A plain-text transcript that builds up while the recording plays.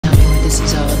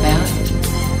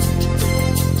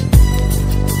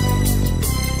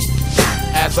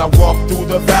I walk through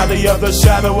the valley of the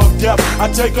shadow of death,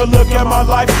 I take a look at my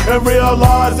life and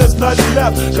realize there's nothing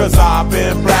left. Cause I've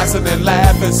been blasting and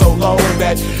laughing so long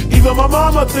that even my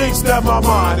mama thinks that my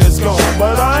mind is gone.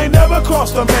 But I ain't never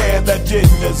crossed a man that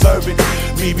didn't deserve it.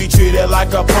 Me be treated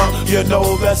like a punk, you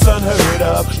know that's unheard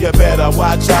of. You better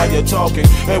watch how you're talking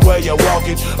and where you're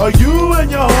walking, or you and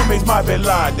your homies might be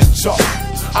lying in chalk.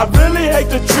 I really hate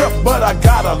the trip, but I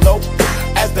gotta low.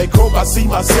 As they croak, I see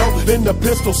myself in the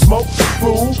pistol smoke.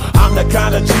 Fool, I'm the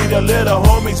kind of G the little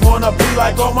homies wanna be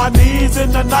like, on my knees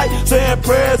in the night, saying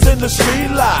prayers in the street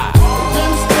light.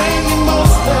 Been spending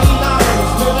most of their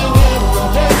lives living in the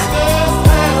gangsta's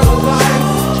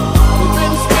paradise. We've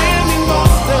been spending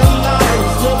most of their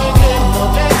lives living in the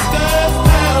gangsta's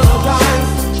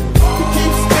paradise. We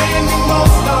keep spending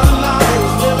most of our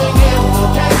lives living in the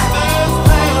gangsta's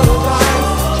paradise.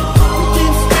 We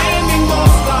keep spending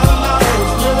most of our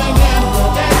lives living in the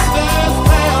gangsta's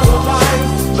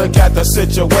paradise. Look at the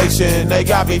situation they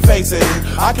got me facing.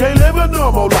 I can't live a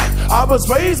normal life, I was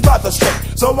raised by the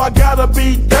state, so I gotta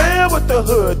be down with the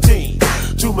hood team.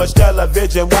 Too much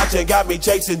television watching got me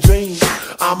chasing dreams.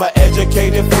 I'm an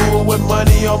educated fool with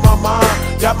money on my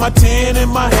mind. Got my tin in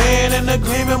my hand and a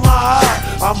gleam in my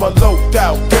eye. I'm a loped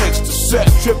out gangster, set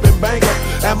tripping banker,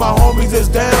 and my homies is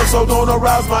down, so don't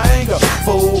arouse my anger.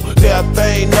 Fool, death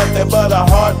ain't nothing but a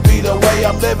heartbeat away.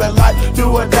 I'm living life, do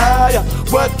or die.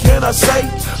 What can I say?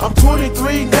 I'm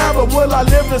 23 now, but will I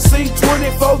live to see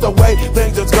 24? The way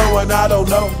things is going, I don't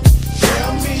know.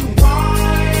 Tell me, why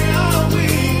are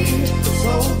we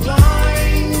so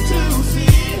blind to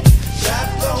see that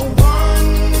the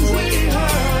ones we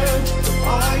hurt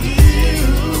are you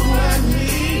and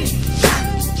me?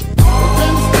 We've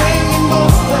been spending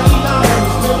most of our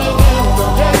lives living in the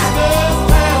gangsta's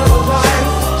paradise.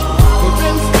 We've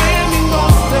been spending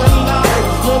most of our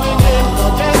lives living in the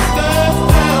gangsta's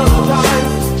paradise.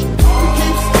 We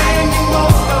keep spending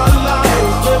most of our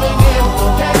lives living in the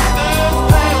gangsta's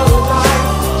paradise.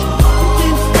 We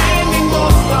keep spending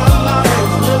most of our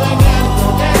lives living in the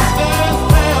gangsta's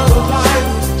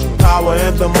paradise. Power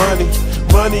and the money,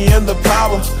 money and the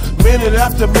power. Minute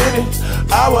after minute,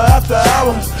 hour after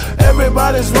hour,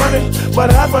 everybody's running, but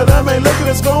half of them ain't looking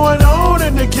what's going on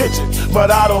in the kitchen.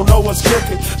 But I don't know what's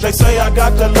cooking. They say I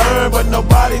got to learn, but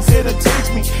nobody's here to teach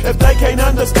me. If they can't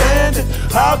understand it,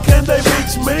 how can they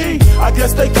reach me? I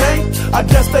guess they can't, I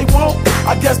guess they won't,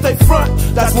 I guess they front.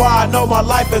 That's why I know my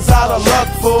life is out of luck,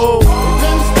 fool. We've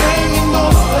been spending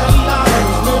most of our lives